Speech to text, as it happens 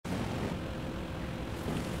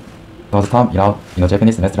does Tom eat out in a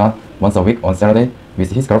Japanese restaurant once a week on Saturday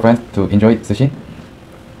with his girlfriend to enjoy sushi?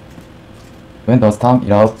 When does Tom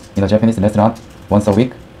eat out in a Japanese restaurant once a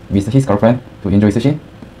week with his girlfriend to enjoy sushi?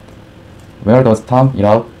 Where does Tom eat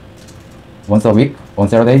out once a week on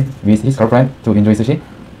Saturday with his girlfriend to enjoy sushi?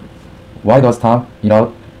 Why does Tom eat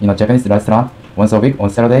out in a Japanese restaurant once a week on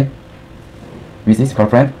Saturday with his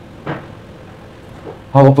girlfriend?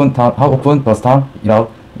 How often does Tom eat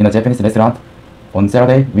out in a Japanese restaurant on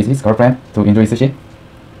Saturday with his girlfriend to enjoy sushi?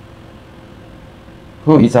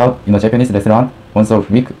 Who eats out in a Japanese restaurant once a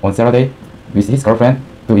week on Saturday with his girlfriend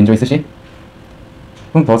to enjoy sushi?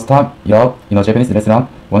 Whom does Tom eat out in a Japanese restaurant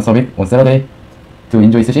once a week on Saturday to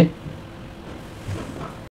enjoy sushi?